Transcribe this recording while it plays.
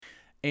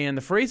And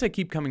the phrase I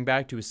keep coming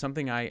back to is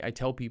something I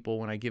tell people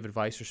when I give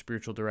advice or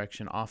spiritual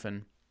direction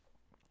often.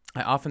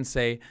 I often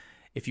say,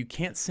 if you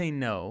can't say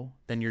no,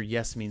 then your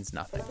yes means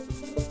nothing.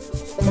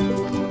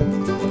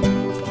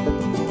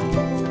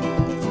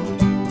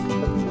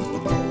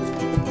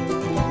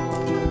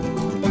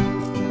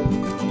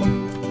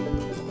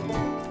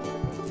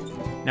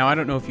 Now, I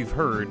don't know if you've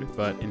heard,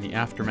 but in the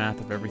aftermath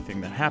of everything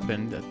that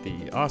happened at the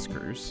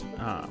Oscars,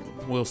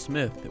 Will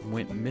Smith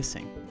went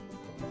missing.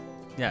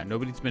 Yeah,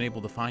 nobody's been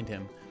able to find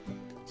him.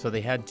 So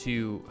they had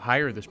to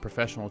hire this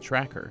professional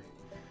tracker,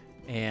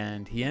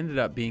 and he ended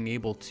up being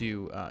able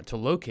to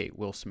locate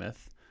Will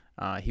Smith.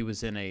 He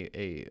was in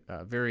a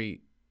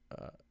very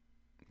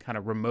kind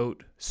of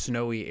remote,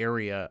 snowy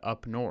area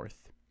up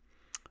north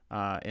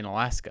in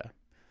Alaska.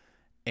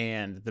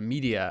 And the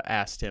media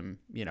asked him,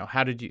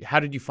 how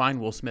did you find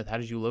Will Smith? How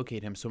did you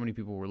locate him? So many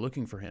people were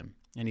looking for him.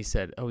 And he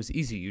said, "Oh, it's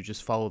easy. You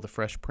just follow the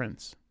Fresh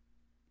Prince."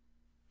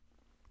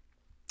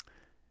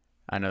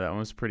 I know that one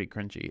was pretty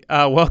cringy.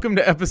 Welcome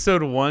to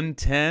episode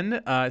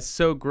 110. It's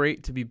so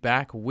great to be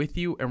back with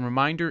you. And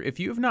reminder, if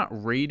you have not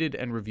rated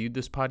and reviewed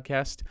this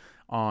podcast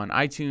on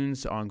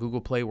iTunes, on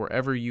Google Play,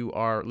 wherever you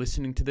are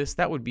listening to this,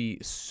 that would be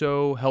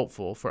so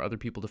helpful for other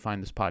people to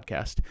find this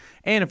podcast.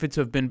 And if it's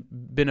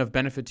been of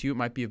benefit to you, it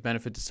might be of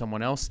benefit to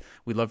someone else.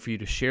 We'd love for you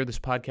to share this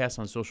podcast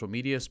on social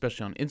media,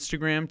 especially on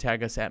Instagram.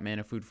 Tag us at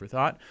Manna Food for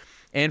Thought.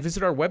 And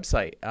visit our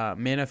website,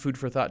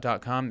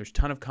 mannafoodforthought.com. There's a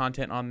ton of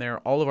content on there,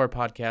 all of our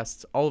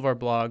podcasts, all of our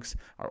blogs,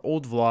 our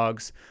old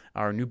vlogs,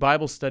 our new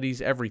Bible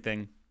studies,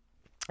 everything.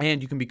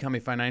 And you can become a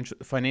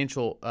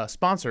financial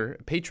sponsor,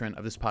 patron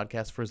of this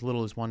podcast for as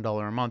little as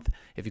 $1 a month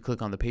if you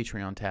click on the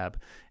Patreon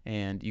tab,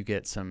 and you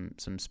get some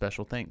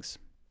special things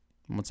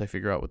once I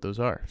figure out what those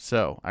are.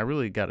 So I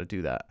really got to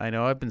do that. I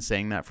know I've been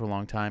saying that for a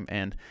long time,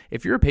 and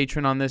if you're a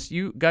patron on this,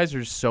 you guys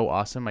are so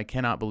awesome. I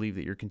cannot believe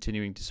that you're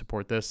continuing to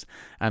support this.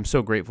 I'm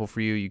so grateful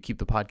for you. You keep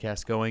the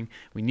podcast going.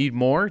 We need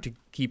more to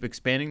keep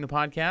expanding the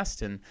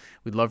podcast, and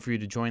we'd love for you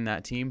to join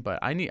that team, but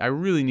I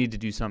really need to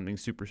do something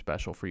super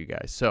special for you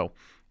guys. So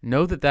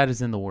know that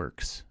is in the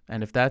works.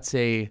 And if that's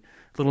a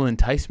little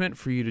enticement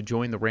for you to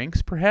join the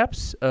ranks,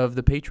 perhaps, of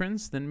the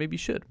patrons, then maybe you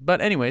should.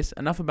 But anyways,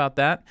 enough about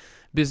that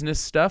business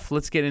stuff.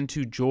 Let's get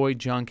into joy,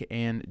 junk,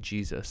 and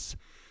Jesus.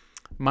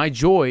 My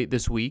joy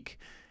this week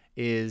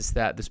is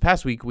that this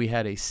past week we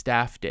had a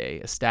staff day,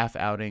 a staff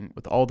outing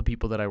with all the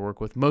people that I work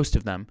with, most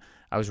of them.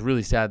 I was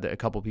really sad that a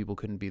couple people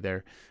couldn't be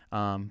there,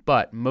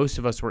 but most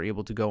of us were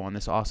able to go on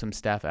this awesome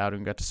staff outing.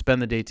 We got to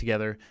spend the day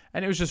together,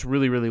 and it was just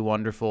really, really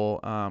wonderful.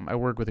 I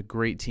work with a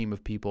great team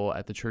of people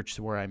at the church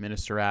where I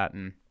minister at,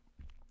 and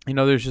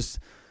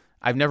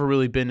I've never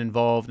really been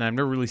involved, and I've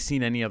never really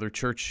seen any other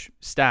church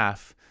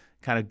staff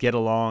kind of get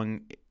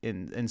along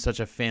in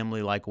such a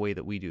family-like way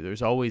that we do.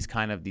 There's always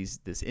kind of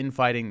this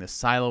infighting, this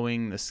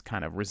siloing, this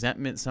kind of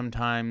resentment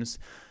sometimes,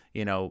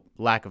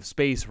 lack of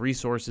space,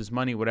 resources,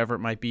 money, whatever it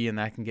might be, and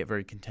that can get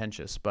very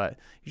contentious. But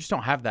you just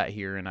don't have that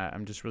here, and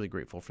I'm just really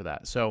grateful for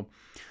that. So,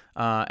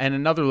 and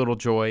another little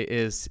joy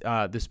is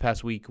this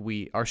past week,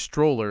 our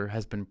stroller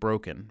has been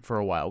broken for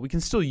a while. We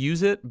can still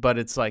use it, but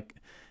it's like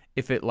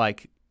if it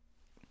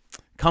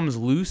comes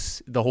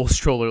loose, the whole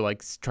stroller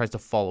tries to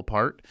fall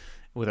apart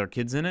with our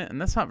kids in it, and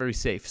that's not very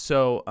safe.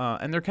 So,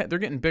 and they're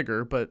getting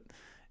bigger, but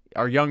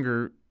our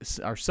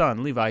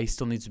son Levi, he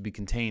still needs to be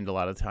contained a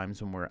lot of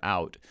times when we're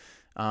out.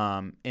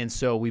 And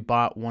so we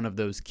bought one of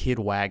those kid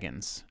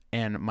wagons,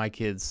 and my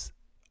kids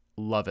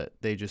love it.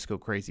 They just go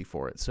crazy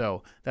for it.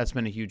 So that's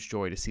been a huge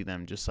joy to see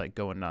them just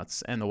going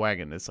nuts. And the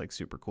wagon is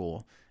super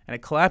cool, and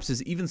it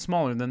collapses even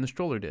smaller than the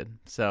stroller did.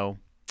 So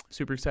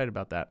super excited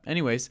about that.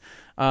 Anyways,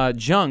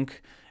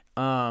 junk.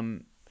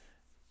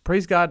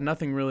 Praise God,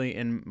 nothing really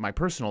in my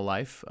personal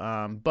life,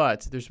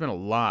 but there's been a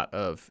lot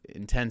of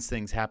intense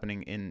things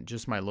happening in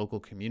just my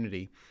local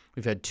community.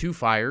 We've had 2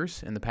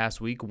 fires in the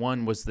past week.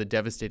 One was the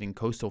devastating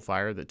coastal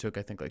fire that took,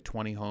 I think,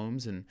 20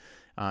 homes and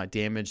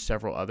damaged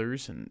several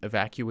others and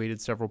evacuated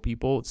several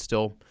people. It's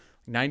still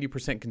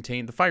 90%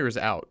 contained. The fire is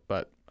out,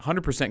 but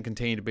 100%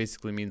 contained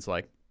basically means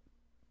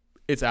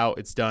it's out,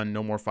 it's done,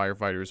 no more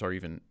firefighters are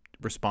even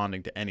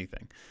responding to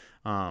anything.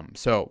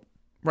 So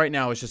right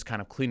now, it's just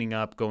kind of cleaning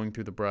up, going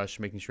through the brush,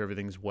 making sure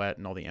everything's wet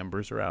and all the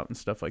embers are out and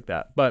stuff like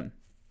that. But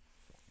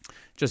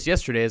just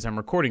yesterday, as I'm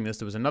recording this,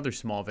 there was another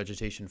small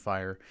vegetation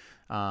fire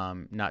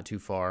not too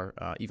far,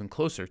 even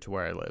closer to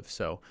where I live.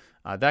 So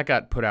that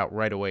got put out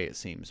right away, it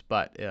seems.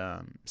 But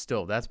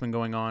still, that's been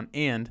going on.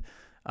 And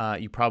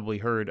you probably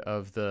heard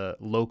of the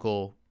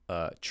local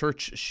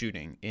church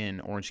shooting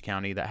in Orange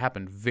County that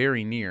happened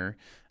very near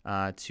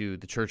to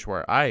the church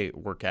where I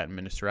work at and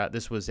minister at.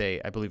 This was I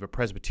believe, a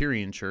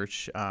Presbyterian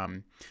church,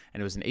 and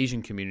it was an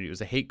Asian community. It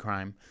was a hate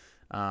crime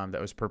that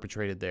was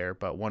perpetrated there,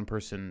 but one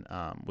person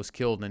was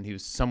killed, and he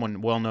was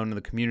someone well-known in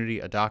the community,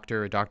 a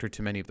doctor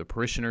to many of the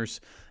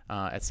parishioners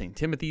at St.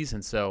 Timothy's,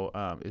 and so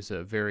it was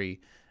a very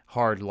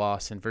hard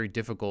loss and very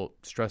difficult,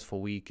 stressful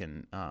week,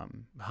 and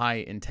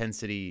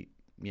high-intensity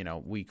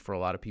week for a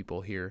lot of people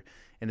here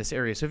in this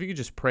area. So if you could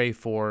just pray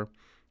for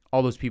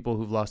all those people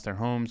who've lost their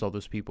homes, all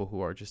those people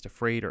who are just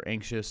afraid or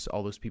anxious,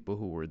 all those people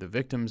who were the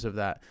victims of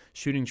that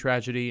shooting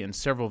tragedy, and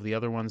several of the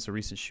other ones, the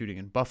recent shooting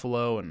in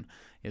Buffalo, and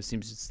it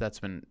seems that's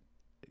been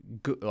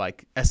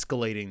like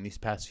escalating these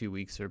past few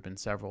weeks. There have been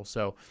several.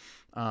 So,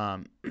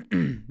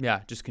 yeah,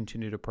 just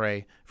continue to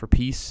pray for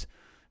peace,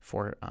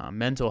 for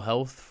mental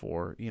health,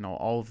 for,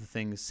 all of the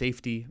things,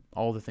 safety,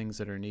 all the things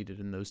that are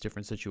needed in those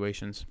different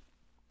situations.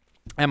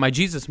 And my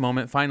Jesus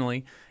moment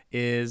finally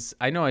is,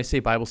 I know I say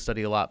Bible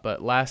study a lot,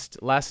 but last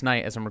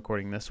night as I'm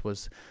recording this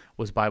was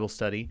Bible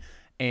study.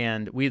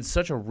 And we had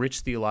such a rich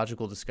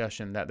theological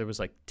discussion that there was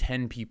like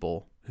 10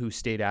 people who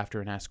stayed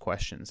after and asked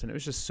questions. And it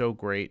was just so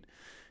great.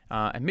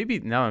 And maybe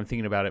now I'm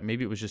thinking about it,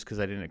 maybe it was just because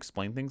I didn't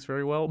explain things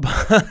very well,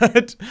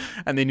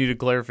 and they needed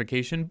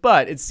clarification.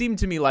 But it seemed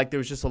to me like there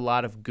was just a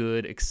lot of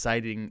good,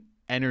 exciting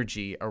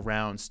energy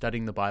around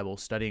studying the Bible,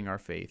 studying our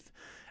faith.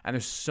 And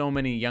there's so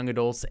many young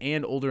adults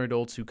and older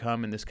adults who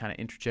come in this kind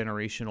of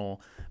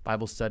intergenerational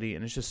Bible study,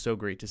 and it's just so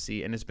great to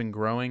see. And it's been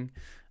growing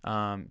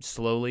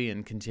slowly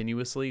and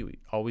continuously,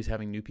 always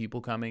having new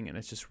people coming, and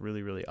it's just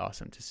really, really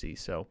awesome to see.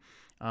 So,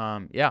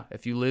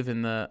 if you live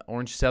in the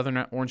Southern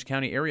Orange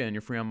County area and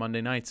you're free on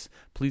Monday nights,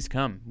 please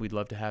come. We'd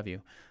love to have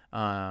you.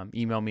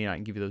 Email me and I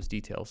can give you those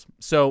details.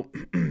 So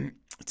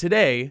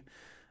today,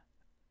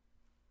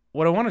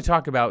 what I want to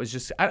talk about is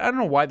just, I don't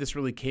know why this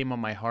really came on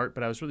my heart,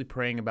 but I was really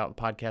praying about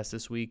the podcast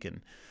this week,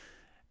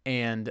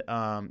 and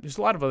there's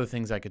a lot of other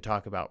things I could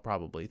talk about,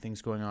 probably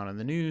things going on in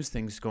the news,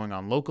 things going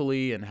on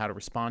locally, and how to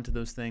respond to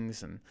those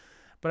things.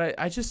 But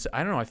I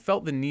don't know, I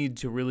felt the need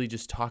to really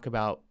just talk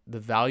about the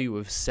value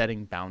of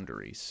setting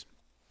boundaries.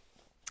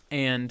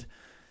 And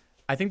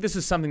I think this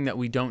is something that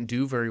we don't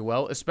do very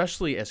well,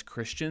 especially as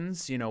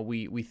Christians.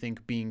 We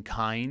think being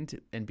kind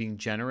and being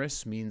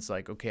generous means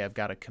like, okay, I've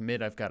got to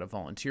commit, I've got to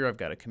volunteer, I've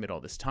got to commit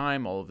all this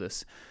time, all of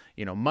this,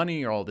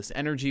 money or all this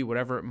energy,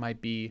 whatever it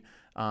might be,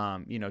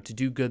 to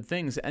do good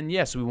things. And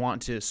yes, we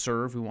want to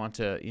serve. We want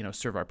to,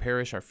 serve our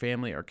parish, our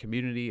family, our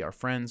community, our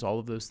friends, all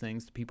of those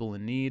things, the people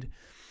in need.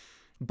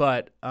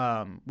 But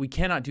we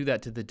cannot do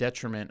that to the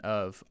detriment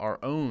of our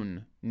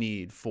own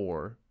need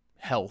for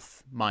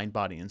health, mind,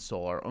 body, and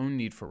soul, our own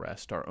need for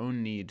rest, our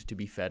own need to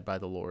be fed by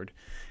the Lord.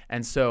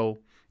 And so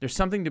there's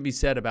something to be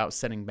said about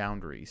setting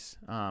boundaries.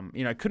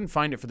 I couldn't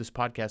find it for this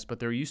podcast, but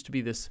there used to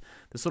be this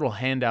little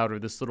handout or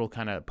this little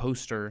kind of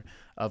poster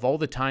of all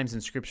the times in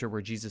Scripture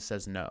where Jesus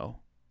says no.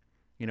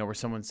 Where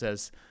someone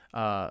says,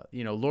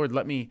 Lord,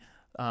 let me...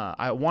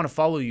 I want to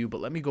follow you,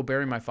 but let me go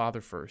bury my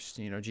father first.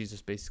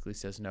 Jesus basically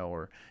says no,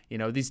 or,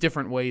 these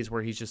different ways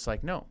where he's just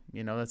like, no,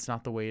 that's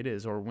not the way it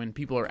is. Or when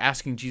people are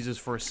asking Jesus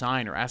for a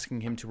sign or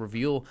asking him to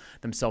reveal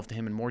themselves to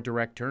him in more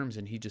direct terms,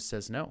 and he just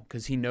says no,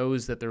 because he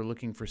knows that they're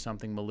looking for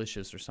something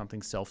malicious or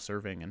something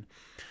self-serving. And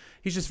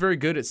he's just very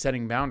good at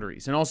setting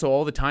boundaries. And also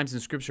all the times in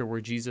Scripture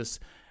where Jesus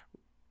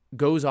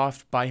goes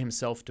off by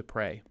himself to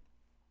pray.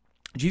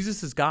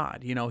 Jesus is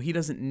God, he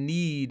doesn't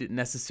need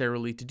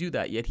necessarily to do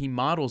that, yet he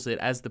models it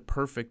as the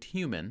perfect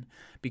human,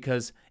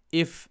 because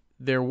if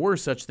there were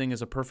such thing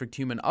as a perfect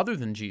human other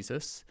than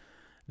Jesus,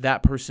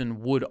 that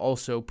person would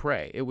also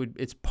pray.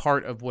 It's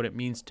part of what it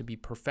means to be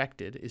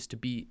perfected, is to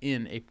be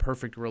in a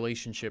perfect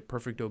relationship,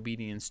 perfect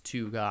obedience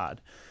to God.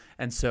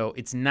 And so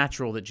it's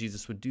natural that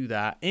Jesus would do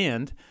that,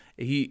 and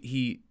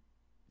he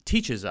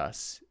teaches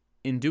us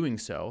in doing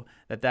so,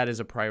 that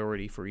is a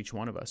priority for each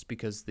one of us,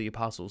 because the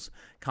apostles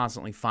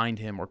constantly find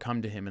him or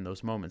come to him in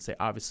those moments. They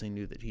obviously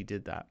knew that he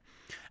did that.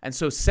 And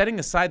so setting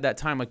aside that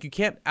time, like you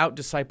can't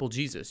out-disciple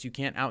Jesus. You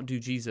can't outdo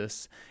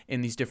Jesus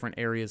in these different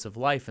areas of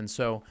life. And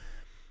so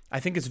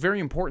I think it's very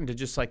important to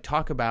just like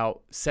talk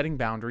about setting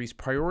boundaries,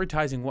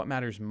 prioritizing what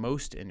matters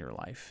most in your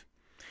life.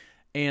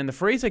 And the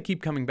phrase I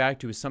keep coming back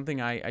to is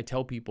something I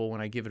tell people when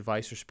I give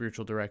advice or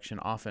spiritual direction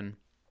often.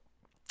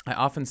 I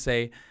often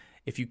say,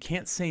 if you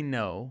can't say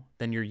no,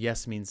 then your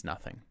yes means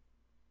nothing.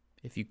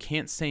 If you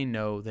can't say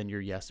no, then your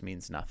yes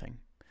means nothing.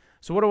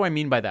 So what do I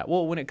mean by that?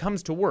 Well, when it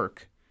comes to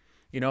work,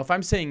 if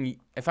I'm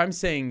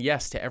saying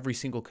yes to every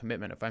single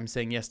commitment, if I'm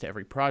saying yes to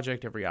every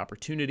project, every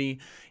opportunity,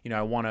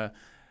 I want to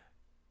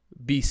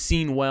be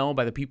seen well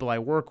by the people I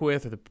work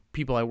with or the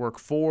people I work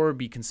for,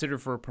 be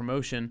considered for a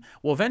promotion.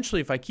 Well,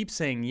 eventually, if I keep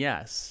saying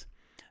yes,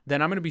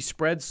 then I'm going to be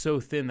spread so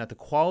thin that the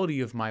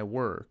quality of my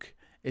work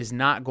is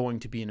not going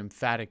to be an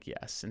emphatic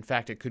yes. In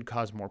fact, it could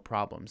cause more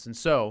problems. And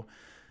so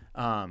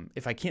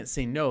if I can't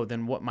say no,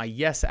 then what my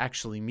yes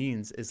actually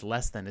means is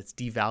less than. It's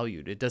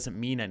devalued. It doesn't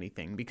mean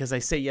anything because I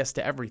say yes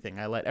to everything.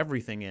 I let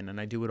everything in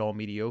and I do it all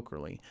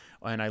mediocrely.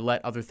 And I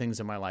let other things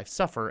in my life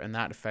suffer, and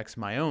that affects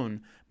my own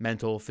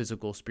mental,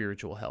 physical,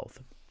 spiritual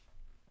health.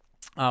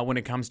 When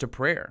it comes to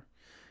prayer,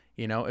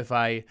 if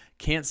I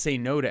can't say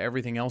no to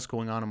everything else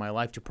going on in my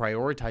life to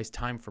prioritize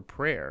time for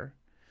prayer,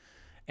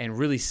 and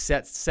really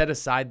set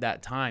aside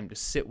that time to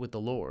sit with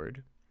the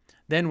Lord,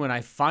 then when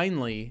I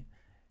finally,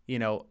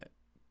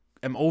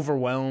 am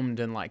overwhelmed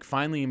and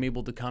finally am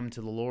able to come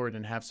to the Lord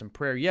and have some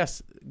prayer.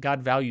 Yes,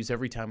 God values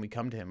every time we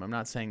come to him. I'm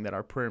not saying that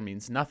our prayer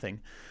means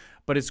nothing,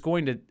 but it's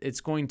going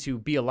to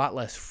be a lot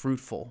less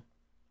fruitful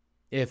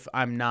if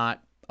I'm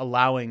not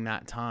allowing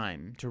that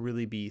time to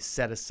really be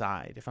set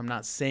aside, if I'm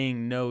not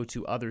saying no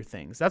to other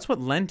things. That's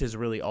what Lent is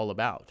really all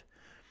about,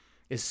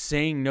 is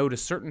saying no to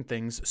certain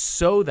things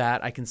so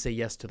that I can say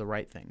yes to the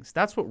right things.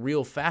 That's what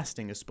real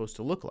fasting is supposed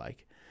to look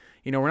like.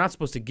 We're not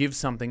supposed to give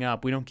something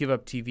up. We don't give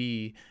up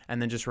TV and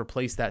then just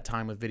replace that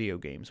time with video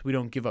games. We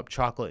don't give up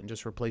chocolate and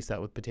just replace that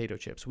with potato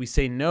chips. We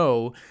say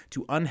no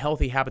to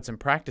unhealthy habits and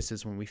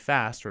practices when we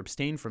fast or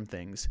abstain from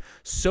things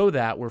so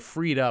that we're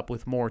freed up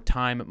with more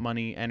time,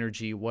 money,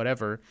 energy,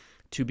 whatever,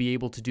 to be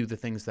able to do the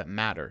things that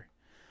matter.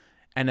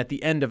 And at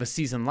the end of a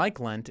season like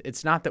Lent,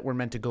 it's not that we're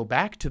meant to go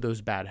back to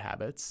those bad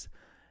habits.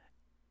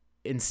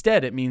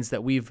 Instead, it means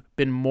that we've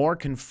been more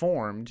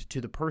conformed to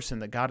the person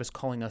that God is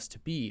calling us to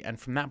be. And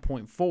from that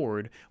point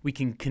forward, we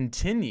can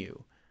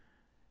continue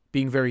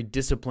being very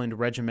disciplined,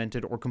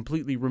 regimented, or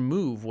completely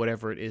remove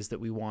whatever it is that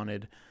we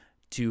wanted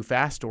to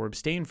fast or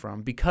abstain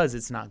from because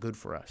it's not good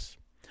for us.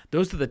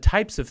 Those are the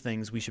types of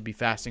things we should be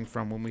fasting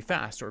from when we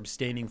fast or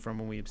abstaining from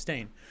when we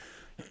abstain.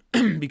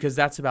 Because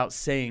that's about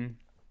saying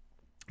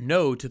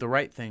no to the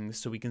right things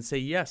so we can say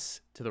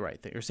yes to the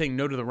right thing, or saying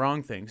no to the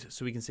wrong things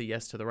so we can say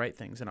yes to the right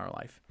things in our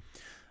life.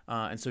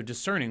 And so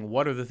discerning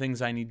what are the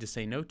things I need to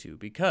say no to,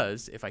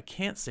 because if I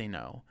can't say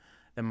no,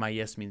 then my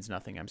yes means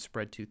nothing. I'm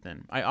spread too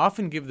thin. I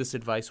often give this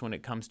advice when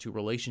it comes to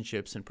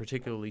relationships and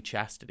particularly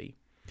chastity.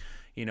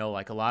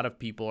 Like a lot of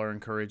people are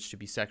encouraged to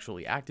be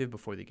sexually active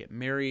before they get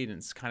married. And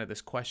it's kind of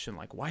this question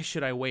like, why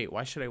should I wait?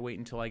 Why should I wait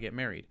until I get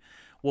married?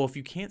 Well, if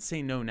you can't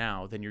say no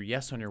now, then your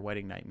yes on your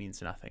wedding night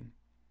means nothing.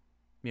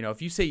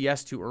 If you say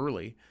yes too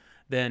early,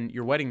 then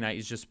your wedding night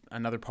is just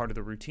another part of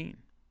the routine.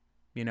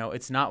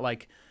 It's not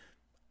like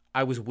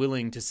I was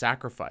willing to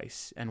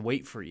sacrifice and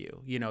wait for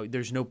you.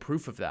 There's no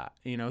proof of that.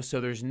 So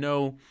there's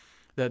no,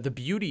 the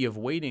beauty of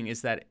waiting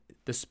is that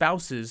the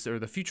spouses or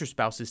the future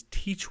spouses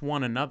teach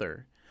one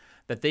another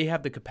that they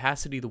have the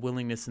capacity, the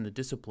willingness, and the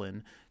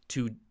discipline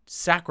to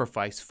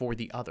sacrifice for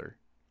the other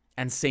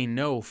and say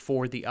no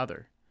for the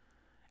other.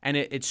 And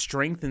it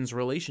strengthens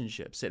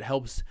relationships. It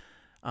helps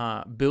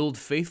build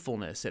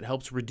faithfulness. It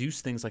helps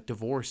reduce things like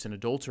divorce and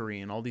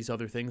adultery and all these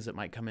other things that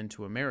might come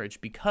into a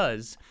marriage,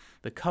 because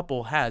the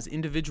couple has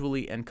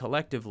individually and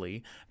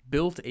collectively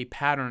built a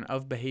pattern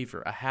of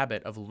behavior, a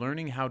habit of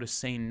learning how to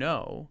say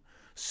no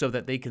so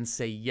that they can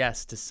say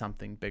yes to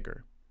something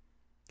bigger.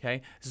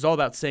 Okay? This is all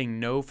about saying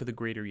no for the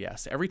greater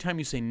yes. Every time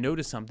you say no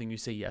to something, you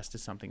say yes to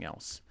something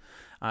else.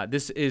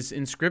 This is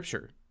in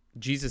Scripture.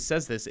 Jesus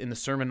says this in the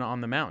Sermon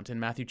on the Mount in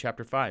Matthew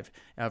chapter 5,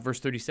 verse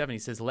 37. He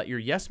says, let your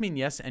yes mean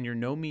yes and your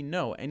no mean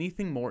no.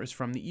 Anything more is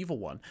from the evil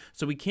one.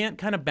 So we can't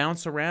kind of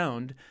bounce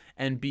around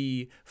and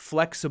be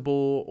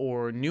flexible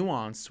or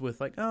nuanced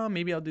with like, oh,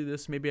 maybe I'll do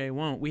this, maybe I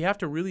won't. We have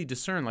to really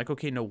discern like,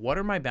 okay, no, what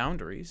are my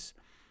boundaries?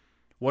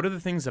 What are the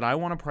things that I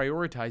want to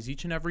prioritize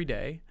each and every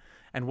day?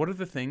 And what are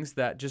the things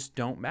that just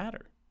don't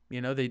matter?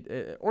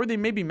 They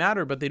maybe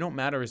matter, but they don't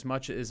matter as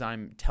much as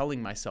I'm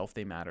telling myself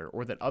they matter,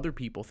 or that other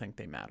people think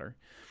they matter.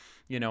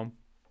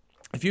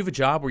 If you have a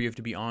job where you have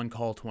to be on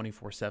call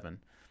 24/7,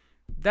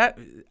 that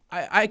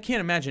I can't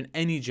imagine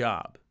any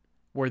job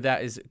where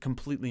that is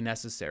completely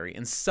necessary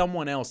and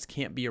someone else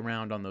can't be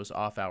around on those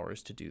off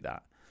hours to do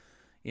that.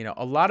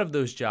 A lot of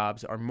those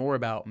jobs are more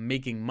about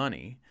making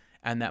money,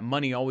 and that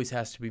money always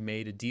has to be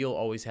made. A deal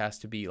always has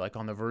to be like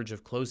on the verge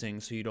of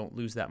closing so you don't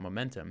lose that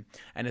momentum.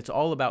 And it's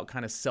all about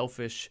kind of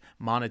selfish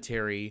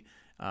monetary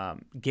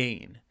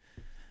gain.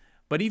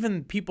 But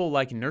even people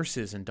like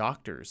nurses and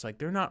doctors, like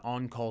they're not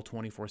on call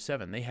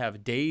 24/7. They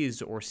have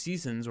days or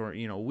seasons or,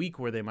 a week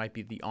where they might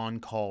be the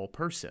on-call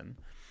person.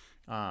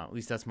 At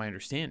least that's my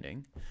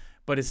understanding.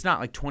 But it's not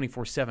like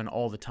 24/7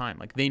 all the time.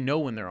 Like they know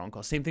when they're on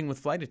call. Same thing with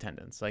flight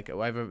attendants. Like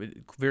I have a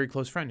very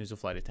close friend who's a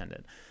flight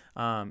attendant.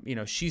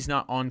 She's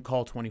not on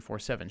call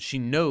 24/7. She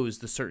knows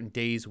the certain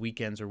days,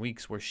 weekends, or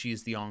weeks where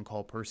she's the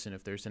on-call person.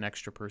 If there's an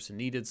extra person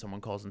needed,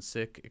 someone calls in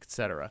sick,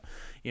 etc.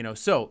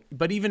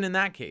 But even in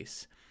that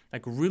case,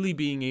 like really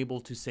being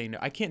able to say no.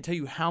 I can't tell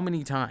you how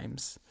many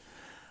times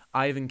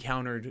I've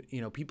encountered,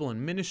 people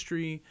in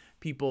ministry,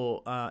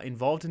 people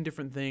involved in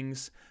different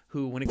things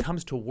who, when it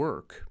comes to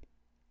work,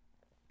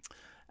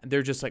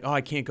 they're just like, oh,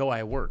 I can't go,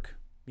 I work.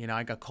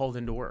 I got called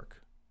into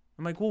work.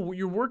 I'm like, well,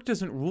 your work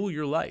doesn't rule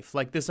your life.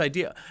 Like this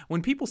idea,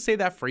 when people say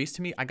that phrase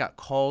to me, I got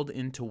called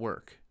into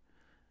work,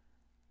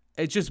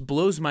 it just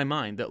blows my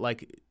mind that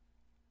like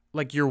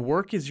your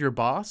work is your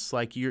boss.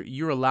 Like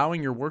you're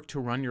allowing your work to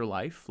run your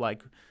life.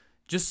 Like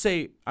just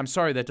say, I'm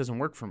sorry, that doesn't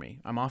work for me.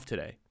 I'm off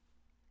today.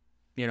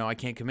 I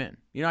can't come in.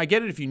 I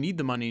get it if you need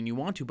the money and you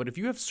want to, but if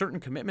you have certain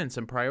commitments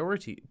and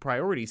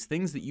priorities,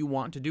 things that you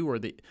want to do or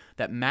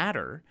that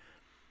matter,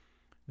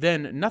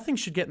 then nothing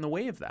should get in the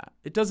way of that.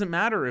 It doesn't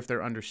matter if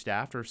they're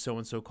understaffed or if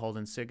so-and-so called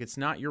in sick. It's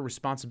not your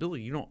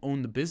responsibility. You don't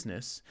own the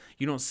business.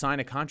 You don't sign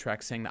a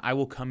contract saying that I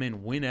will come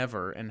in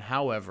whenever and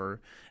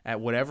however at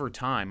whatever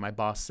time my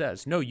boss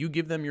says. No, you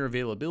give them your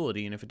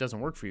availability, and if it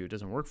doesn't work for you, it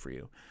doesn't work for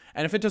you.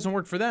 And if it doesn't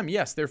work for them,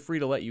 yes, they're free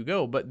to let you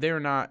go, but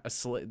they're not a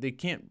slave. You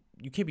can't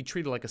be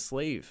treated like a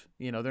slave.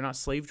 They're not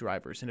slave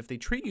drivers. And if they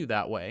treat you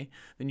that way,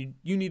 then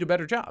you need a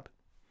better job.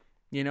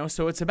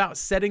 So it's about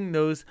setting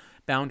those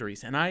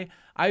boundaries. And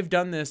I've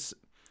done this,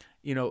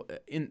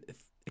 in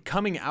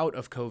coming out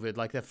of COVID,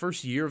 like the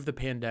first year of the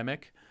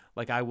pandemic,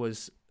 like it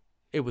was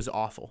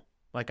awful.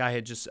 Like I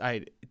had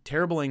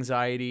terrible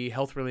anxiety,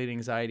 health related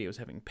anxiety. I was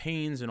having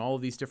pains and all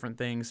of these different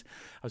things.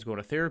 I was going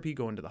to therapy,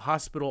 going to the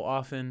hospital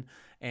often,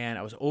 and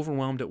I was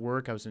overwhelmed at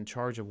work. I was in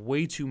charge of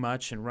way too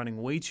much and running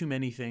way too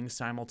many things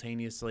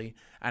simultaneously.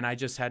 And I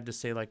just had to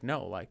say like,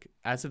 no, like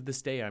as of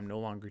this day, I'm no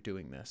longer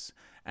doing this.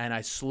 And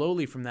I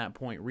slowly from that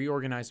point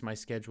reorganized my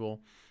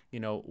schedule,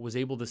 was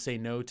able to say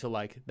no to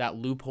like that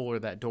loophole or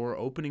that door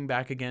opening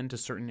back again to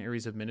certain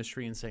areas of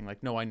ministry and saying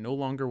like, no, I no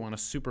longer want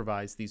to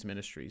supervise these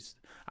ministries.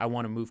 I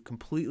want to move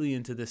completely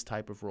into this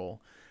type of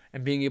role,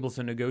 and being able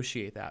to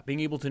negotiate that,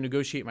 being able to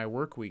negotiate my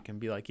work week and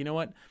be like, you know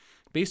what,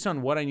 based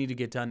on what I need to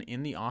get done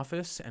in the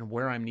office and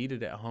where I'm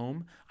needed at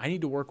home, I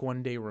need to work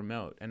one day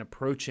remote, and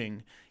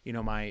approaching,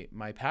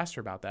 my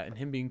pastor about that and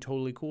him being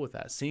totally cool with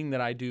that, seeing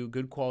that I do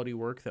good quality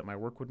work, that my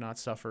work would not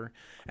suffer,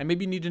 and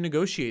maybe need to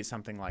negotiate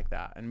something like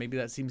that. And maybe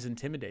that seems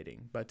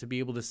intimidating, but to be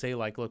able to say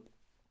like, look,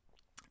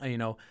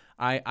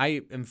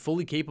 I am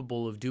fully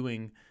capable of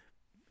doing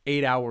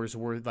 8 hours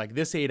worth, like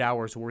this 8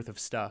 hours worth of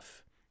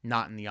stuff,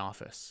 not in the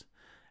office.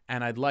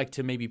 And I'd like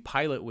to maybe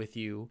pilot with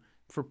you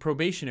for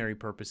probationary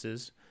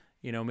purposes,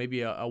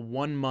 maybe a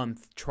 1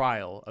 month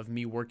trial of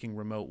me working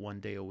remote one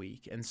day a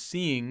week and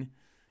seeing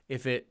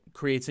if it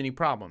creates any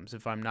problems,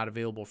 if I'm not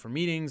available for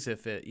meetings,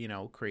 if it,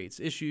 creates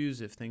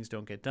issues, if things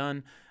don't get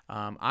done.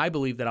 I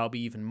believe that I'll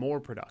be even more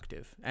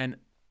productive. And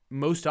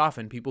most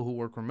often people who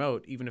work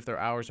remote, even if their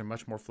hours are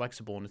much more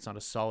flexible and it's not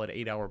a solid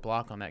 8-hour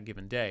block on that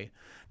given day,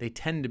 they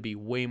tend to be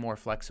way more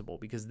flexible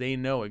because they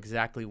know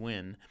exactly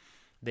when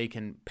they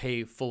can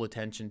pay full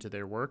attention to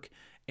their work.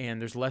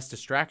 And there's less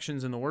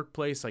distractions in the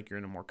workplace, like you're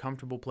in a more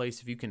comfortable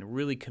place. If you can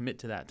really commit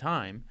to that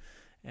time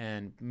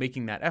and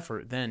making that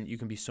effort, then you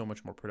can be so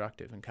much more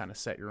productive and kind of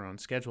set your own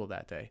schedule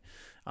that day,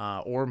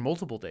 or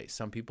multiple days.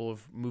 Some people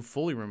have moved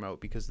fully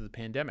remote because of the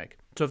pandemic.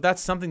 So if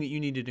that's something that you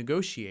need to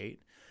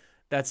negotiate,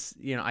 that's,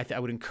 I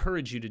would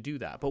encourage you to do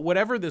that. But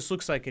whatever this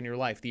looks like in your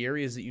life, the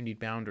areas that you need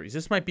boundaries,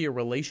 this might be a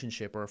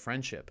relationship or a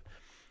friendship,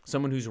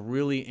 someone who's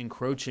really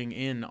encroaching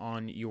in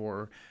on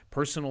your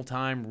personal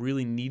time,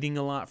 really needing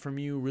a lot from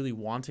you, really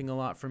wanting a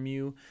lot from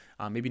you,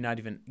 maybe not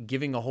even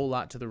giving a whole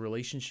lot to the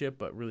relationship,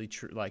 but really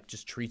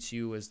just treats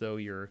you as though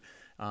you're,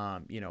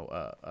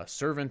 a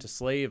servant, a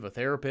slave, a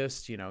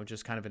therapist,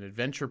 just kind of an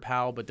adventure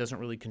pal, but doesn't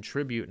really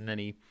contribute in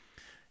any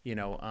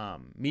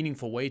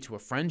meaningful way to a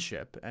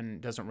friendship,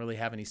 and doesn't really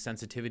have any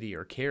sensitivity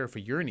or care for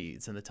your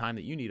needs and the time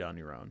that you need on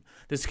your own.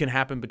 This can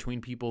happen between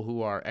people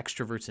who are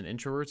extroverts and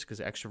introverts, because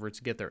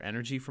extroverts get their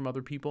energy from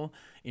other people.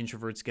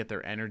 Introverts get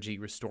their energy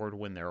restored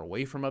when they're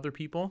away from other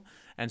people.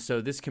 And so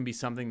this can be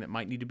something that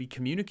might need to be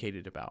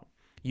communicated about.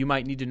 You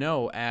might need to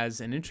know as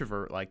an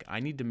introvert, like,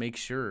 I need to make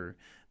sure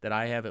that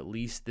I have at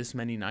least this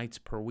many nights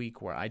per week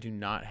where I do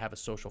not have a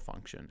social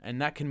function. And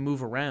that can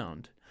move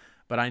around,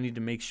 but I need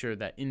to make sure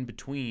that in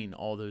between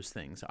all those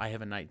things, I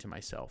have a night to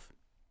myself.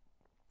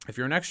 If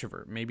you're an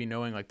extrovert, maybe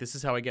knowing like, this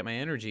is how I get my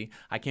energy.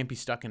 I can't be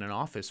stuck in an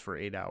office for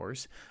 8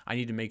 hours. I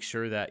need to make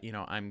sure that,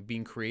 I'm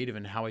being creative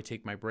in how I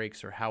take my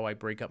breaks or how I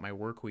break up my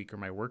work week or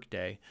my work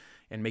day,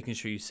 and making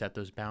sure you set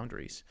those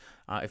boundaries.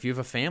 If you have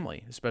a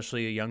family,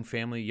 especially a young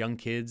family, young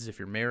kids, if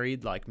you're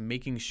married, like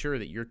making sure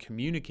that you're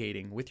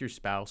communicating with your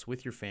spouse,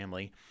 with your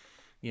family,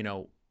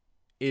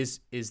 is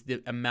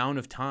the amount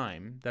of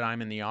time that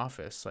I'm in the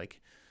office,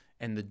 like,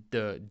 and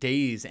the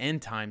days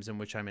and times in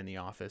which I'm in the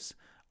office,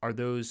 are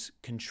those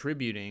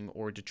contributing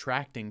or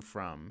detracting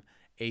from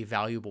a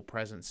valuable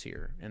presence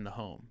here in the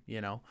home?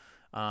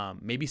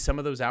 Maybe some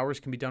of those hours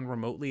can be done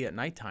remotely at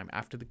nighttime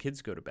after the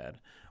kids go to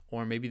bed,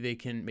 or maybe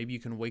you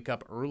can wake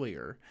up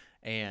earlier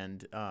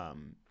and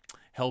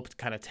help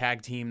kind of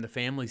tag team the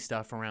family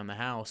stuff around the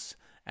house,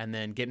 and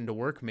then get into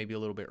work maybe a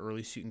little bit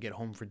early so you can get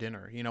home for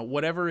dinner.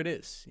 Whatever it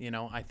is,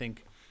 I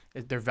think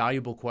they're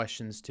valuable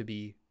questions to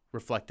be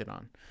reflected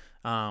on.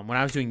 When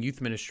I was doing youth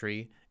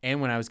ministry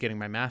and when I was getting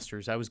my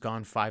master's, I was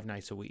gone 5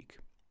 nights a week.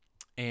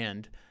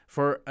 And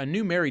for a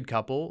new married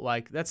couple,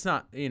 like, that's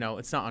not,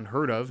 it's not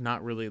unheard of,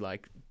 not really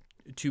like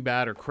too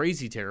bad or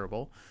crazy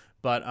terrible,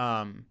 but,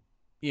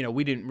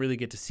 we didn't really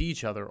get to see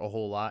each other a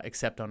whole lot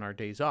except on our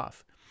days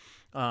off.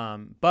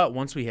 But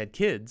once we had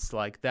kids,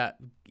 like, that,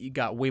 it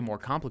got way more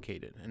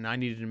complicated, and I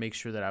needed to make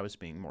sure that I was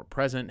being more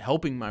present,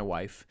 helping my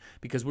wife,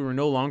 because we were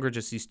no longer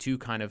just these two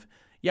kind of,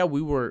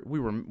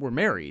 we're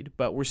married,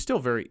 but we're still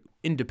very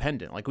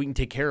independent. Like, we can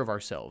take care of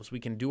ourselves. We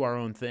can do our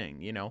own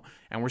thing,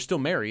 and we're still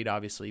married,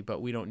 obviously,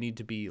 but we don't need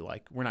to be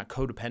like, we're not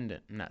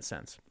codependent in that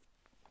sense.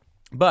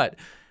 But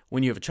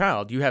when you have a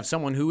child, you have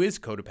someone who is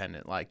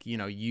codependent, like,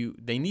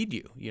 they need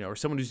you, or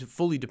someone who's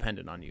fully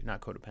dependent on you,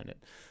 not codependent.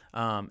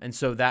 And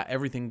so that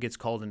everything gets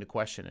called into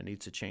question and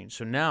needs to change.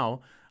 So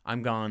now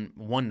I'm gone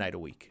 1 night a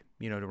week,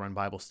 to run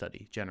Bible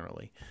study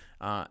generally.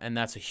 And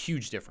that's a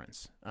huge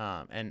difference.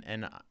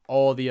 And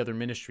all the other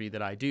ministry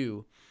that I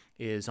do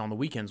is on the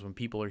weekends when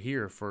people are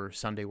here for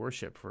Sunday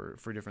worship,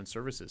 for different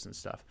services and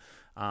stuff.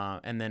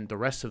 And then the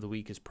rest of the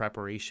week is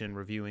preparation,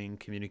 reviewing,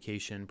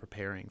 communication,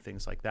 preparing,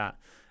 things like that.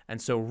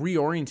 And so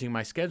reorienting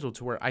my schedule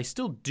to where I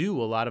still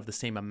do a lot of the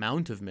same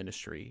amount of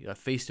ministry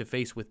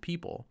face-to-face with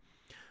people,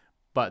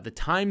 but the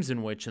times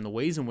in which and the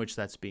ways in which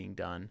that's being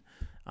done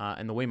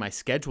and the way my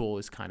schedule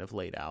is kind of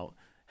laid out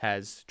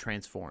has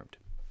transformed.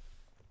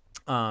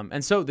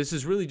 And so this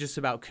is really just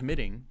about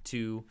committing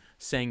to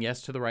saying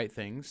yes to the right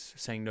things,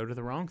 saying no to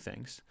the wrong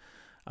things.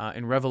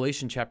 In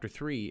Revelation chapter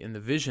 3, in the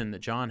vision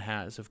that John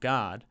has of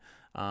God,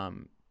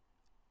 God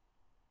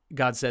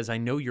says, I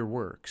know your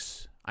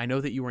works. I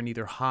know that you are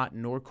neither hot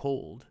nor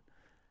cold.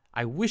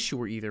 I wish you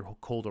were either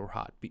cold or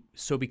hot.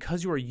 So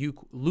because you are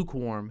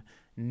lukewarm,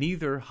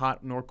 neither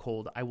hot nor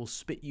cold, I will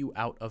spit you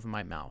out of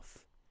my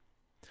mouth.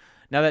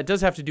 Now that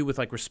does have to do with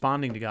like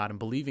responding to God and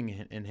believing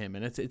in him.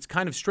 And it's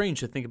kind of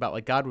strange to think about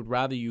like God would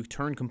rather you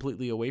turn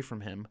completely away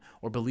from him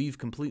or believe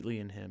completely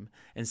in him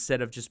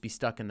instead of just be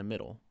stuck in the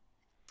middle.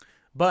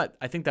 But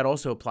I think that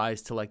also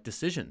applies to like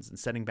decisions and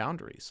setting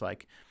boundaries.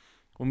 Like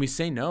when we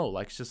say no,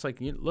 like it's just like,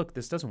 look,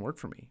 this doesn't work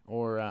for me,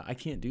 or I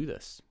can't do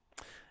this.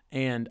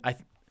 And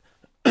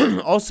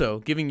also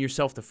giving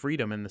yourself the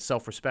freedom and the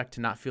self-respect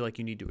to not feel like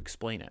you need to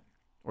explain it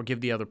or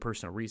give the other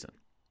person a reason.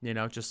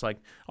 Just like,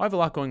 oh, I have a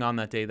lot going on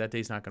that day. That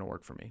day's not going to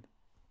work for me.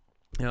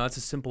 That's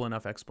a simple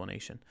enough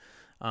explanation.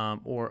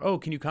 Or, oh,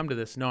 can you come to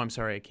this? No, I'm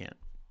sorry, I can't.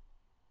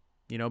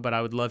 But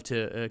I would love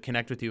to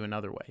connect with you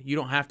another way. You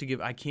don't have to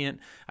I can't,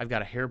 I've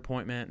got a hair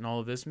appointment and all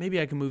of this.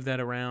 Maybe I can move that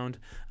around.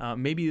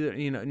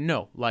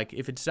 No, like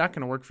if it's not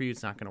going to work for you,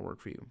 it's not going to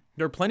work for you.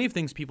 There are plenty of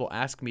things people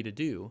ask me to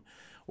do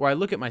where I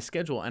look at my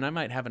schedule and I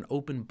might have an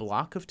open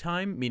block of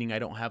time, meaning I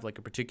don't have like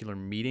a particular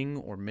meeting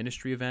or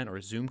ministry event or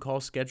a Zoom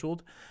call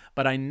scheduled,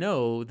 but I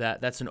know that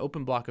that's an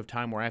open block of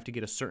time where I have to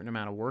get a certain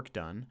amount of work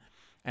done.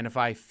 And if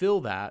I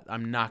fill that,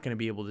 I'm not going to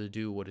be able to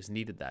do what is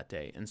needed that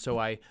day. And so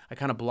I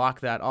kind of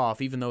block that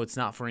off, even though it's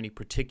not for any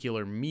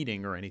particular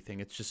meeting or anything.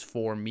 It's just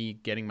for me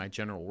getting my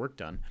general work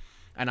done.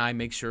 And I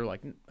make sure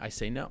like I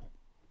say no,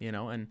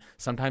 and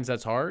sometimes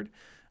that's hard.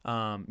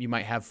 You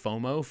might have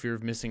FOMO, fear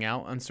of missing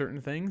out on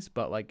certain things,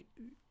 but like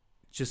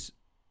just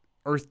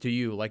earth to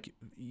you, like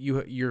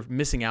you're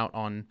missing out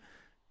on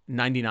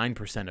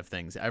 99% of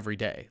things every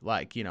day.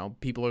 Like,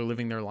 people are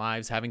living their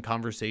lives, having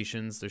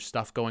conversations. There's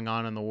stuff going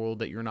on in the world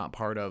that you're not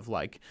part of.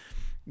 Like,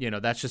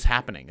 that's just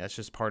happening. That's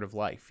just part of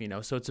life,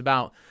 So it's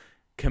about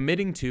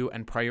committing to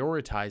and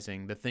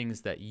prioritizing the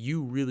things that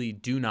you really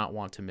do not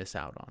want to miss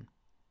out on.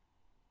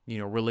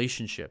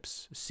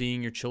 Relationships,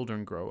 seeing your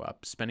children grow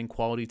up, spending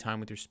quality time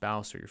with your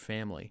spouse or your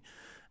family,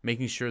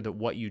 making sure that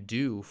what you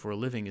do for a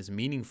living is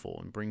meaningful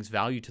and brings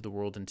value to the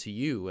world and to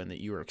you, and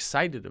that you are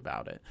excited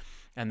about it,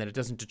 and that it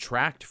doesn't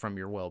detract from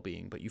your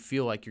well-being, but you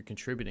feel like you're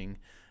contributing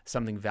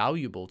something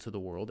valuable to the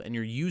world, and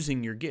you're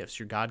using your gifts,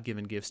 your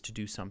God-given gifts, to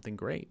do something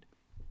great.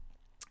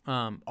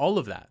 All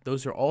of that,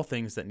 those are all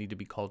things that need to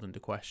be called into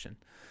question,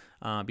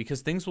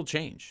 because things will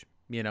change.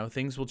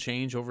 Things will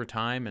change over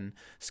time and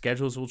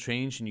schedules will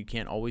change, and you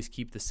can't always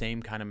keep the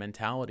same kind of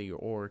mentality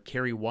or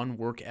carry one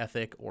work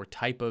ethic or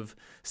type of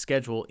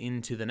schedule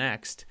into the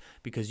next,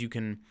 because you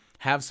can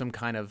have some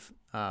kind of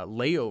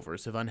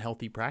layovers of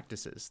unhealthy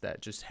practices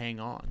that just hang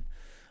on.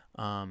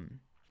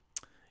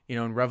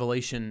 In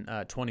Revelation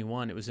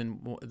 21, it was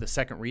in the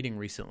second reading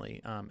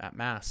recently at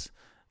Mass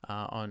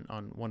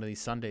on one of these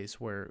Sundays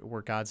where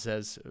God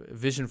says,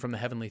 vision from the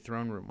heavenly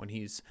throne room, when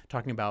he's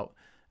talking about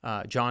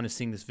John is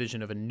seeing this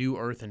vision of a new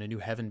earth and a new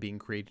heaven being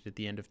created at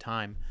the end of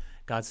time.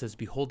 God says,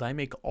 behold, I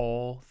make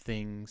all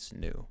things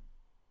new.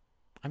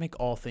 I make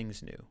all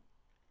things new.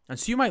 And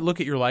so you might look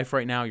at your life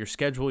right now, your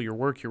schedule, your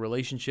work, your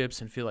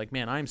relationships, and feel like,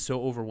 man, I'm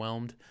so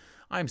overwhelmed.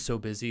 I'm so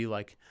busy.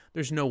 Like,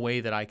 there's no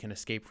way that I can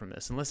escape from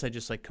this unless I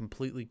just like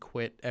completely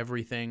quit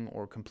everything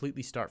or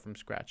completely start from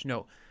scratch.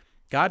 No,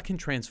 God can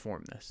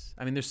transform this.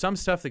 I mean, there's some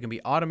stuff that can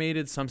be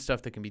automated, some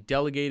stuff that can be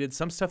delegated,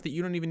 some stuff that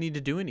you don't even need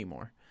to do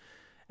anymore.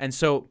 And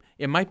so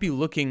it might be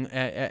looking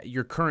at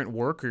your current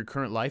work or your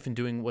current life and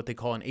doing what they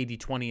call an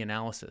 80-20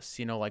 analysis.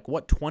 Like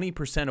what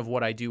 20% of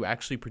what I do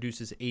actually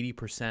produces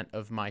 80%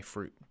 of my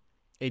fruit,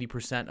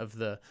 80% of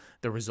the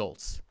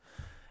results.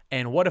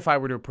 And what if I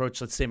were to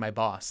approach, let's say, my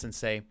boss and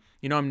say,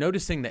 I'm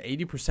noticing that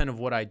 80% of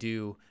what I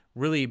do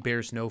really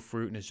bears no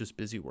fruit and is just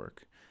busy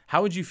work.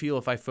 How would you feel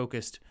if I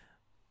focused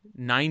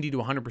 90 to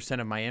 100%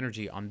 of my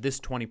energy on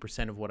this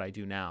 20% of what I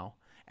do now,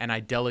 and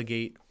I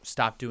delegate,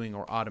 stop doing,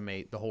 or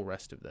automate the whole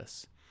rest of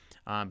this?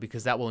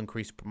 Because that will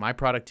increase my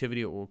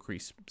productivity, it will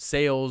increase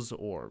sales,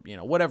 or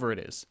whatever it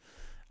is.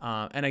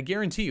 And I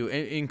guarantee you,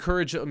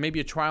 encourage maybe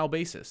a trial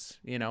basis,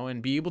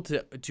 and be able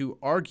to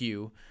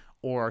argue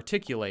or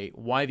articulate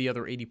why the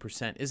other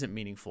 80% isn't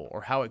meaningful,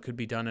 or how it could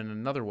be done in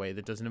another way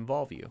that doesn't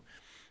involve you.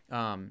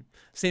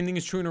 Same thing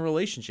is true in a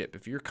relationship.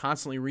 If you're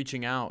constantly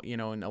reaching out, in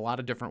a lot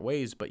of different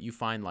ways, but you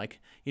find like,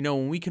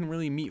 when we can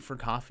really meet for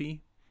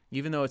coffee,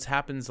 even though it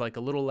happens like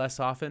a little less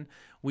often,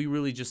 we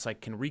really just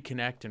like can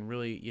reconnect and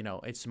really,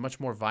 it's much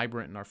more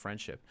vibrant in our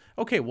friendship.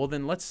 Okay, well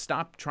then let's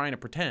stop trying to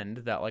pretend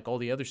that like all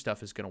the other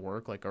stuff is going to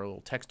work, like our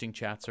little texting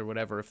chats or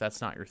whatever, if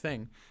that's not your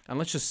thing. And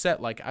let's just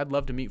set like, I'd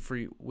love to meet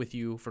with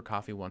you for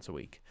coffee once a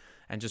week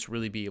and just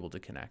really be able to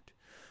connect.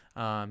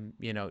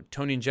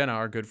 Tony and Jenna,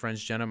 our good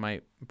friends, Jenna,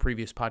 my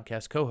previous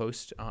podcast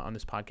co-host on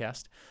this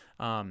podcast,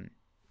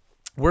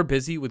 we're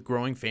busy with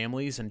growing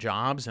families and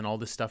jobs and all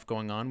this stuff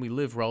going on. We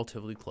live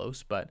relatively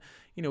close, but,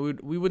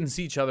 we wouldn't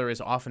see each other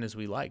as often as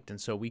we liked. And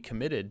so we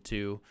committed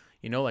to,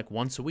 like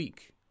once a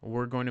week,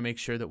 we're going to make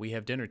sure that we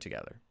have dinner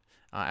together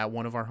at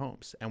one of our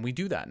homes. And we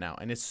do that now.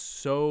 And it's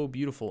so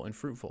beautiful and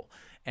fruitful.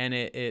 And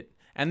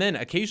and then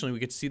occasionally we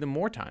get to see them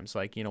more times.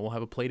 Like, we'll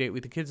have a play date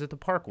with the kids at the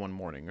park one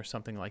morning or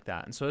something like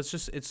that. And so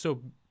it's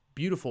so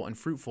beautiful and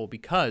fruitful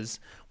because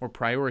we're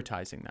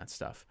prioritizing that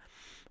stuff.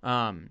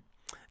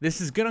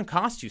 This is going to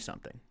cost you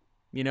something.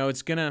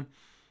 It's going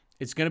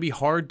to be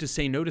hard to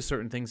say no to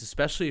certain things,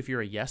 especially if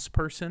you're a yes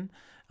person.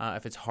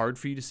 If it's hard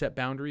for you to set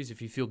boundaries,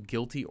 if you feel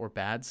guilty or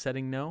bad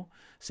saying no.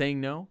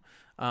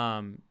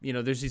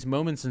 There's these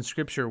moments in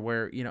scripture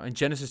where, in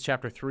Genesis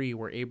chapter 3,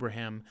 where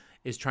Abraham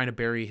is trying to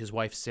bury his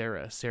wife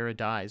Sarah. Sarah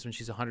dies when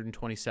she's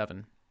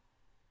 127.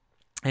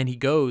 And he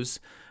goes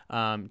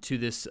to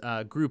this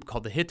group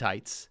called the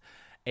Hittites.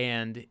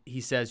 And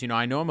he says,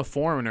 I know I'm a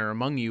foreigner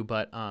among you,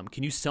 but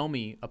can you sell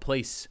me a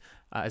place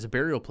as a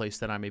burial place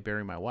that I may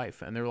bury my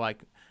wife? And they're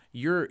like,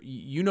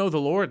 the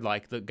Lord,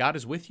 like the God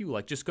is with you.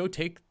 Like, just go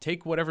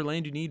take whatever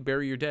land you need,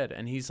 bury your dead.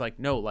 And he's like,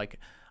 no, like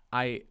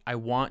I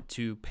want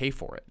to pay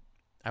for it.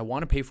 I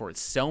want to pay for it.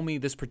 Sell me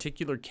this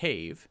particular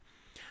cave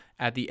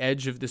at the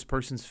edge of this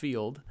person's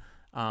field.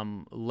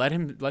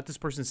 Let this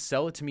person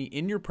sell it to me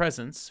in your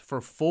presence for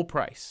full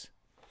price.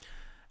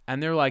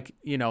 And they're like,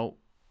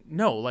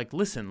 no, like,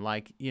 listen,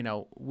 like,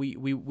 we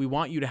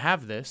want you to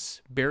have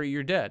this, bury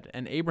your dead.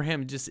 And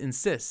Abraham just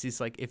insists.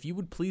 He's like, if you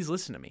would please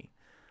listen to me,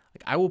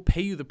 like, I will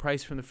pay you the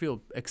price from the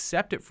field,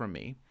 accept it from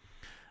me.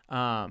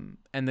 And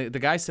the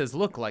guy says,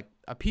 look, like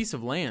a piece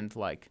of land,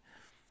 like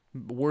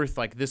worth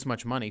like this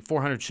much money,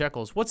 400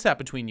 shekels. What's that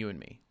between you and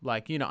me?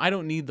 Like, I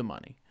don't need the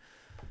money.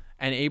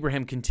 And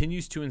Abraham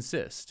continues to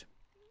insist.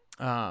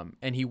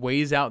 And he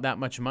weighs out that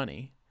much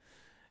money.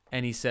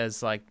 And he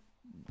says, like,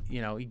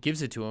 he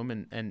gives it to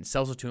him and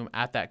sells it to him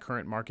at that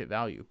current market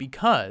value,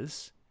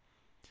 because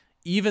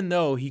even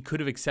though he could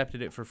have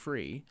accepted it for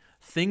free,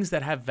 things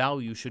that have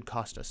value should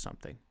cost us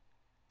something.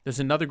 There's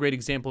another great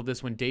example of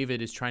this when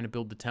David is trying to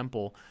build the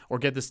temple or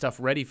get the stuff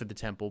ready for the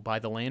temple, buy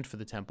the land for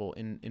the temple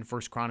in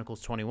 1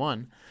 Chronicles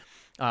 21.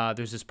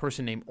 There's this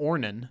person named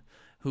Ornan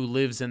who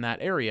lives in that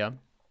area,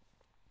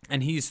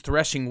 and he's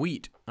threshing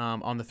wheat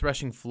on the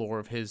threshing floor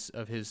of his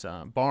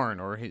barn,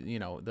 or his,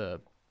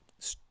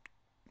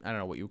 I don't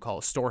know what you would call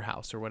a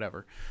storehouse or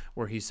whatever,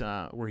 where he's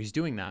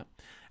doing that.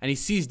 And he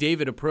sees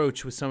David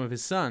approach with some of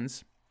his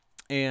sons,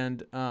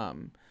 and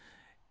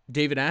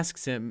David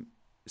asks him,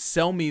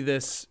 sell me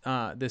this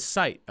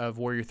site of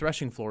where your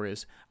threshing floor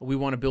is. We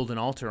want to build an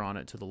altar on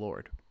it to the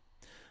Lord.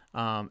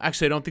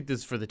 Actually, I don't think this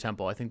is for the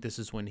temple. I think this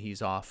is when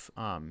he's off,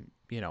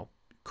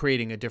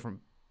 creating a different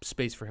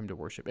space for him to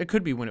worship. It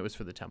could be when it was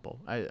for the temple.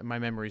 My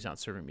memory's not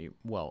serving me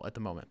well at the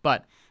moment.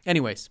 But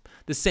anyways,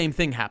 the same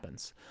thing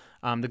happens.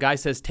 The guy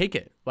says, take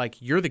it.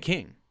 Like, you're the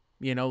king.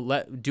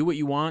 Do what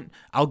you want.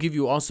 I'll give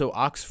you also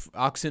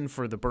oxen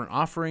for the burnt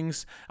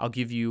offerings. I'll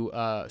give you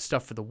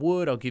stuff for the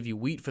wood. I'll give you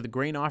wheat for the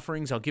grain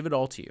offerings. I'll give it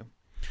all to you.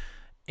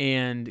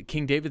 And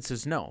King David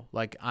says, no,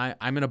 like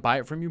I'm going to buy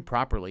it from you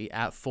properly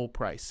at full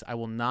price. I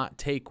will not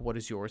take what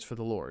is yours for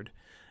the Lord,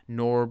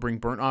 nor bring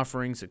burnt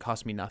offerings that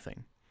cost me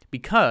nothing.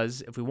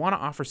 Because if we want to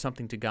offer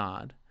something to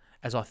God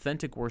as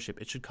authentic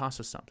worship, it should cost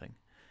us something.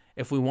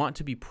 If we want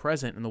to be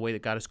present in the way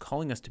that God is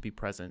calling us to be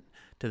present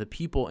to the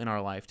people in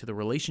our life, to the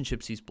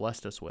relationships he's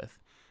blessed us with,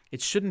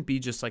 it shouldn't be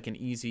just like an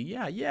easy,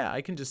 yeah,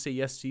 I can just say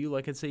yes to you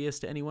like I'd say yes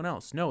to anyone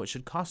else. No, it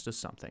should cost us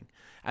something.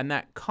 And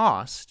that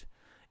cost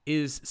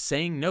is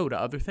saying no to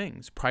other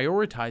things,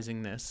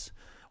 prioritizing this,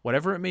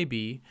 whatever it may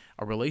be,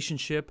 a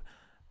relationship,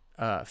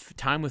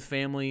 time with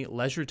family,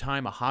 leisure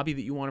time, a hobby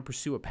that you want to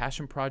pursue, a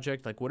passion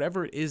project, like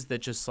whatever it is that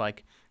just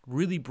like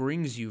really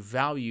brings you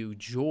value,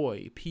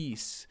 joy,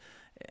 peace,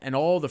 and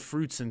all the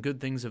fruits and good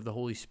things of the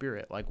Holy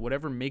Spirit, like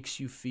whatever makes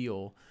you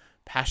feel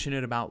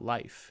passionate about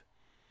life,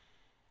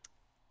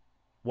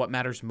 what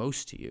matters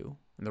most to you,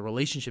 and the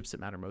relationships that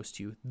matter most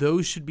to you,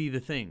 those should be the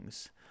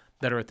things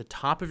that are at the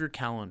top of your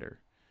calendar,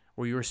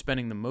 where you are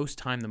spending the most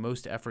time, the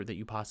most effort that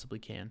you possibly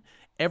can.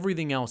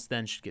 Everything else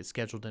then should get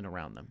scheduled in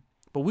around them.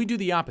 But we do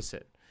the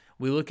opposite.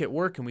 We look at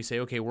work and we say,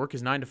 okay, work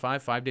is 9 to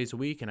 5, 5 days a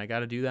week, and I got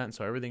to do that, and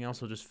so everything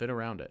else will just fit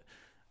around it.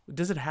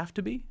 Does it have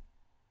to be?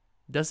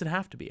 Does it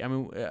have to be? I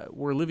mean,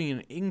 we're living in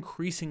an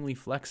increasingly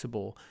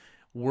flexible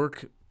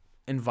work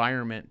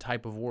environment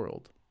type of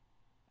world.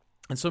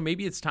 And so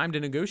maybe it's time to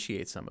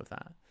negotiate some of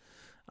that.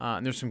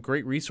 And there's some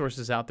great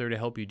resources out there to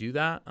help you do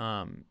that.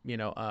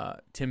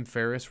 Tim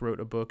Ferriss wrote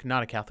a book,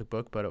 not a Catholic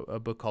book, but a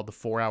book called The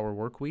 4 Hour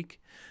Work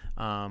Week,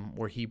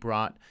 where he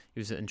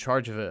was in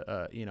charge of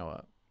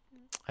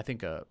I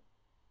think a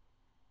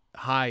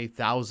high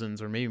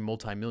thousands or maybe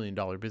multi-million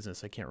dollar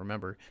business. I can't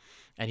remember.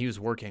 And he was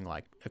working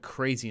like a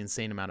crazy,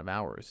 insane amount of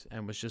hours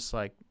and was just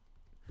like,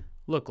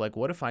 look, like,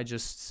 what if I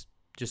just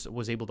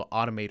was able to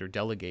automate or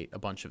delegate a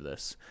bunch of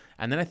this?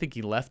 And then I think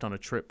he left on a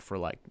trip for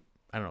like,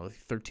 I don't know,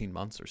 13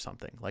 months or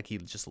something. Like he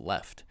just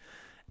left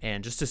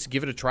and just to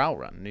give it a trial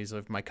run. And he's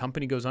like, if my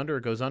company goes under,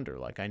 it goes under.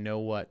 Like I know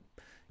what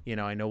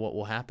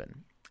will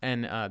happen.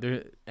 And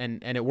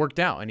and it worked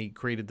out. And he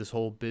created this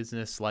whole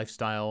business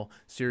lifestyle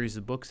series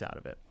of books out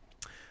of it.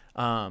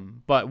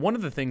 But one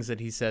of the things that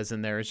he says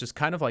in there is just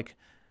kind of like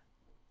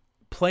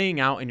playing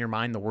out in your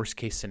mind the worst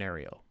case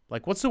scenario.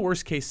 Like, what's the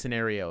worst case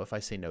scenario if I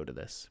say no to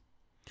this?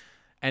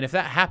 And if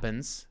that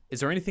happens, is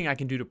there anything I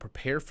can do to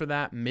prepare for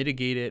that,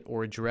 mitigate it,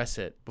 or address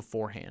it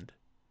beforehand?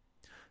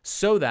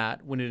 So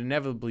that when it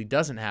inevitably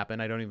doesn't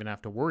happen, I don't even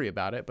have to worry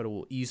about it, but it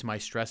will ease my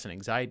stress and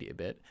anxiety a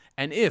bit.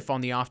 And if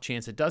on the off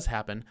chance it does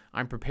happen,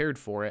 I'm prepared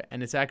for it.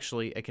 And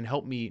it can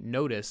help me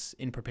notice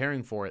in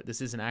preparing for it,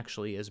 this isn't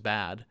actually as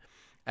bad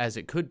as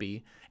it could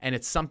be. And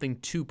it's something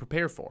to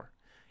prepare for.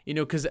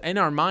 Because in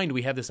our mind,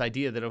 we have this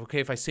idea that, okay,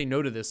 if I say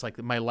no to this,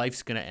 like my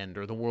life's going to end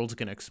or the world's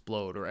going to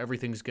explode or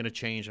everything's going to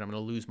change and I'm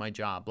going to lose my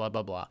job, blah,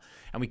 blah, blah.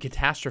 And we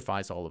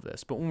catastrophize all of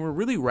this. But when we're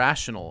really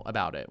rational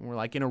about it, and we're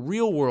like, in a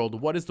real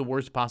world, what is the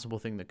worst possible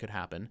thing that could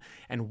happen?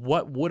 And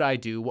what would I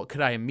do? What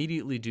could I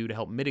immediately do to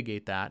help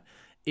mitigate that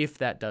if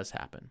that does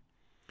happen?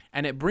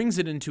 And it brings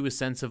it into a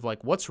sense of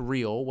like, what's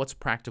real? What's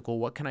practical?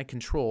 What can I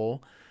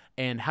control?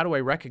 And how do I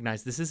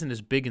recognize this isn't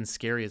as big and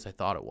scary as I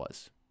thought it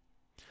was?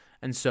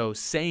 And so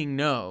saying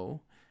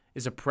no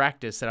is a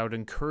practice that I would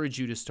encourage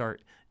you to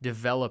start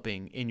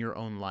developing in your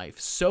own life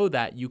so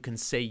that you can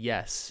say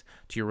yes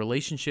to your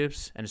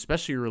relationships and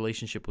especially your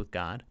relationship with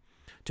God,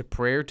 to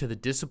prayer, to the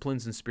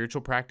disciplines and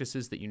spiritual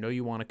practices that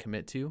you want to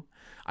commit to.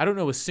 I don't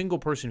know a single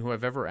person who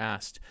I've ever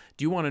asked,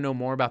 do you want to know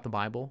more about the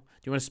Bible?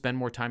 Do you want to spend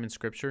more time in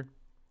Scripture?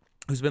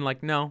 Who's been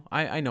like, no,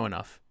 I know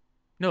enough.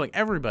 No, like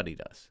everybody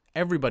does.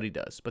 Everybody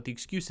does. But the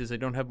excuse is I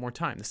don't have more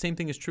time. The same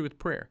thing is true with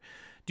prayer.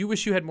 Do you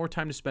wish you had more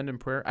time to spend in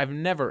prayer? I've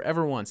never,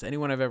 ever once,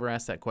 anyone I've ever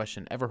asked that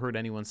question, ever heard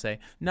anyone say,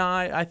 no,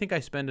 I think I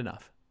spend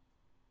enough.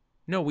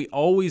 No, we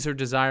always are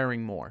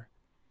desiring more.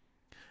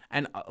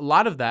 And a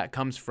lot of that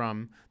comes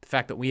from the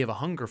fact that we have a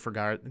hunger for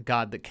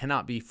God that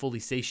cannot be fully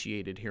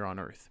satiated here on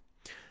earth.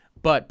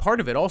 But part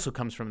of it also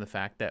comes from the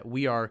fact that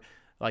we are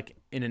like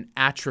in an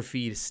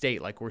atrophied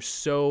state, like we're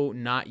so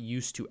not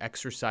used to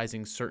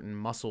exercising certain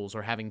muscles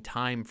or having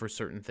time for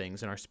certain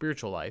things in our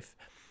spiritual life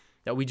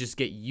that we just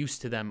get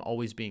used to them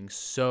always being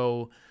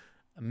so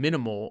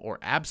minimal or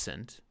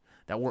absent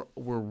that we're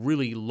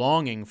really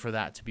longing for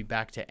that to be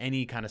back to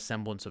any kind of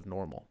semblance of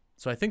normal.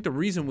 So I think the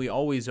reason we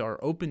always are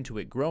open to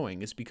it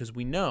growing is because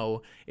we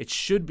know it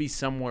should be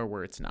somewhere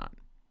where it's not.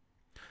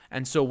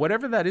 And so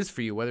whatever that is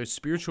for you, whether it's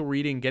spiritual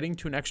reading, getting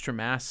to an extra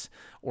mass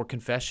or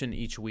confession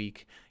each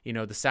week,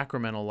 the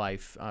sacramental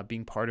life,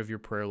 being part of your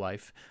prayer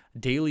life,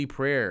 daily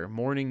prayer,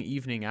 morning,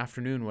 evening,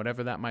 afternoon,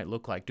 whatever that might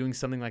look like, doing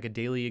something like a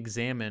daily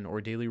examen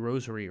or daily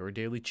rosary or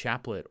daily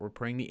chaplet or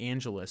praying the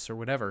Angelus or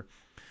whatever,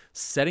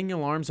 setting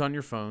alarms on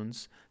your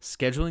phones,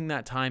 scheduling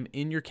that time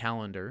in your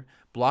calendar,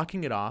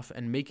 blocking it off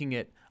and making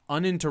it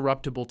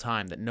uninterruptible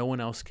time that no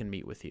one else can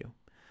meet with you.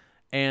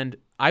 And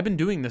I've been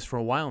doing this for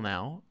a while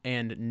now,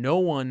 and no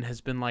one has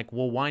been like,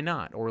 well, why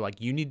not? Or like,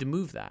 you need to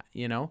move that,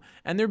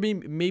 And there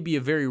may be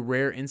a very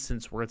rare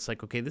instance where it's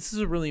like, okay, this is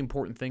a really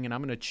important thing, and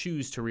I'm going to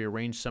choose to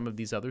rearrange some of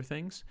these other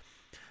things.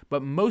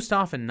 But most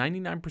often,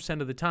 99%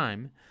 of the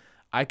time,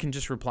 I can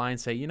just reply and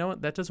say, you know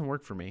what, that doesn't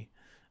work for me.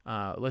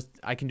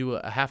 I can do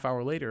a half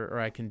hour later, or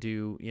I can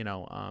do,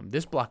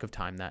 this block of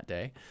time that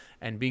day,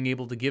 and being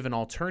able to give an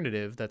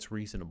alternative that's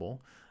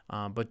reasonable,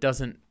 but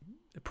doesn't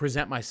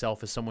present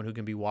myself as someone who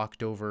can be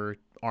walked over,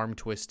 arm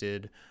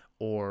twisted,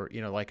 or,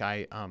 like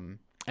I am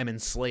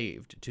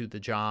enslaved to the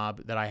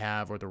job that I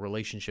have or the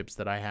relationships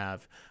that I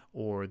have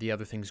or the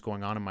other things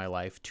going on in my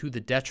life to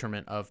the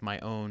detriment of my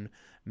own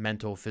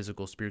mental,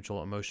 physical,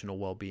 spiritual, emotional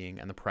well-being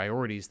and the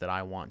priorities that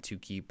I want to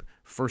keep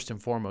first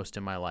and foremost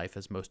in my life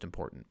as most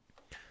important.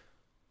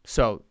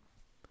 So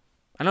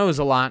I know it was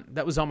a lot.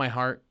 That was on my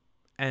heart.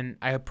 And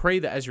I pray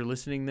that as you're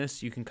listening to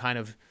this, you can kind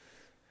of,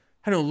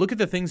 look at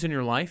the things in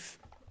your life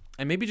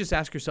and maybe just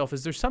ask yourself,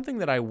 is there something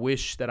that I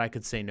wish that I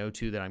could say no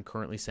to that I'm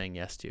currently saying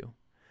yes to?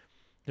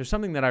 There's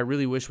something that I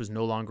really wish was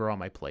no longer on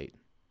my plate.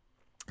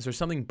 Is there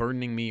something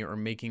burdening me or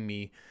making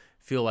me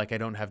feel like I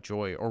don't have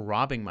joy or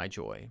robbing my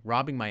joy,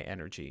 robbing my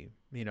energy?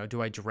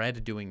 Do I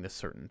dread doing this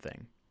certain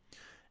thing?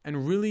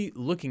 And really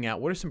looking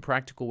at what are some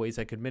practical ways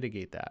I could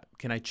mitigate that?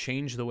 Can I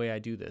change the way I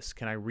do this?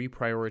 Can I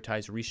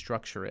reprioritize,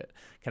 restructure it?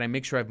 Can I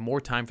make sure I have more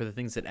time for the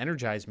things that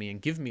energize me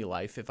and give me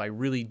life if I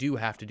really do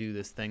have to do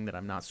this thing that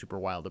I'm not super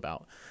wild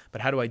about?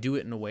 But how do I do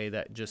it in a way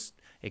that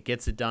just, it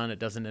gets it done, it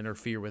doesn't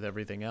interfere with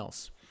everything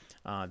else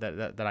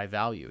that I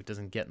value? It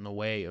doesn't get in the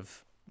way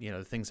of,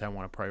 the things I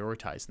want to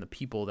prioritize and the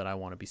people that I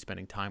want to be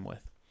spending time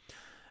with.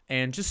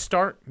 And just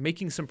start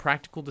making some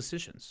practical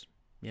decisions,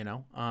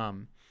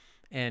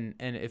 And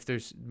if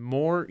there's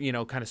more,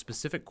 kind of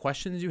specific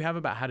questions you have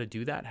about how to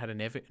do that, how to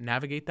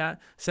navigate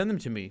that, send them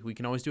to me. We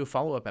can always do a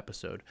follow-up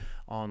episode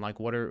on like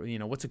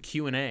what's a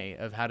Q&A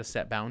of how to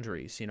set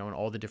boundaries, in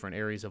all the different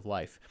areas of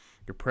life,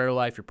 your prayer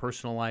life, your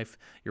personal life,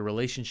 your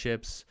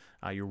relationships,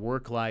 your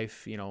work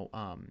life,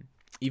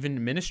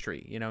 even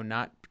ministry,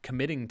 not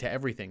committing to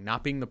everything,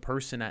 not being the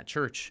person at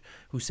church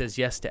who says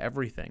yes to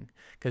everything.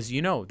 Because,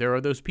 there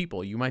are those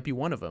people, you might be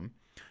one of them,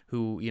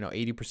 who,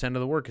 80%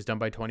 of the work is done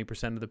by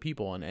 20% of the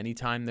people. And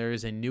anytime there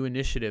is a new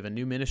initiative, a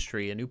new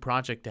ministry, a new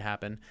project to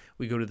happen,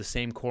 we go to the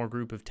same core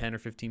group of 10 or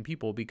 15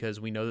 people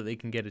because we know that they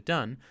can get it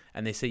done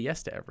and they say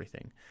yes to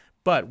everything.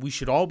 But we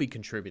should all be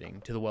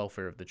contributing to the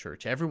welfare of the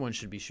church. Everyone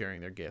should be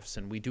sharing their gifts.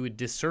 And we do a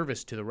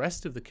disservice to the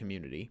rest of the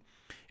community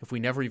if we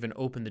never even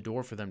open the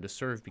door for them to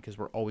serve, because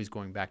we're always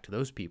going back to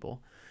those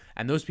people.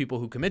 And those people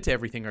who commit to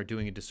everything are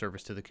doing a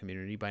disservice to the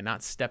community by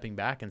not stepping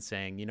back and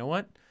saying, you know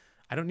what?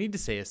 I don't need to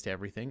say yes to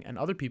everything, and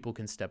other people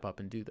can step up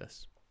and do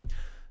this.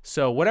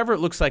 So whatever it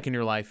looks like in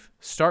your life,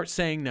 start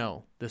saying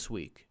no this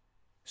week.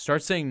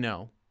 Start saying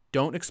no.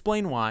 Don't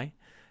explain why.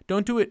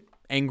 Don't do it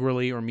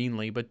angrily or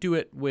meanly, but do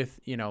it with,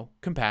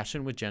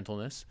 compassion, with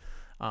gentleness,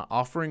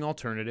 offering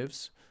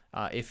alternatives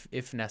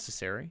if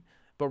necessary,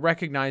 but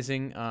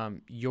recognizing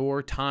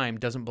your time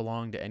doesn't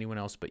belong to anyone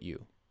else but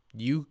you.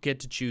 You get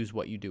to choose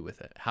what you do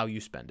with it, how you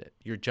spend it.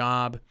 Your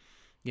job,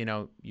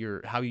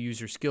 how you use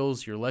your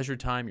skills, your leisure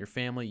time, your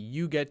family,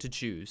 you get to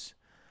choose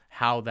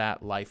how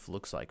that life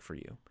looks like for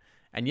you.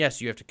 And yes,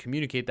 you have to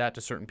communicate that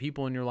to certain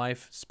people in your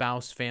life,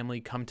 spouse,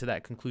 family, come to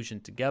that conclusion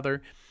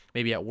together,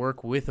 maybe at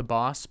work with a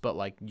boss, but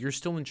like you're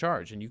still in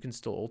charge and you can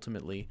still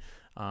ultimately,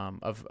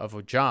 of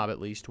a job at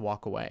least,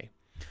 walk away.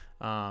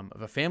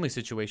 Of a family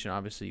situation,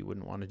 obviously you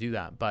wouldn't want to do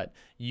that, but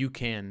you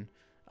can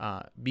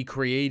be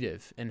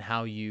creative in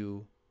how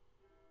you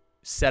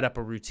set up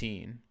a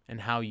routine and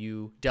how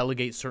you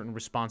delegate certain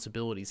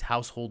responsibilities,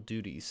 household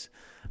duties,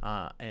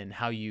 and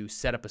how you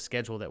set up a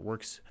schedule that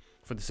works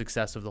for the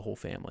success of the whole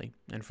family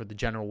and for the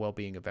general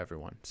well-being of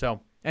everyone.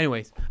 So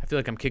anyways, I feel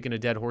like I'm kicking a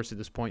dead horse at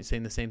this point,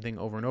 saying the same thing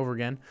over and over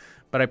again,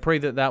 but I pray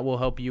that will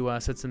help you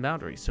set some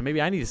boundaries. So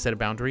maybe I need to set a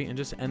boundary and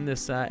just end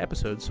this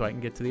episode so I can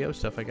get to the other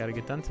stuff I got to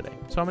get done today.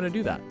 So I'm going to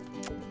do that.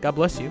 God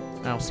bless you,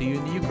 and I'll see you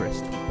in the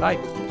Eucharist. Bye.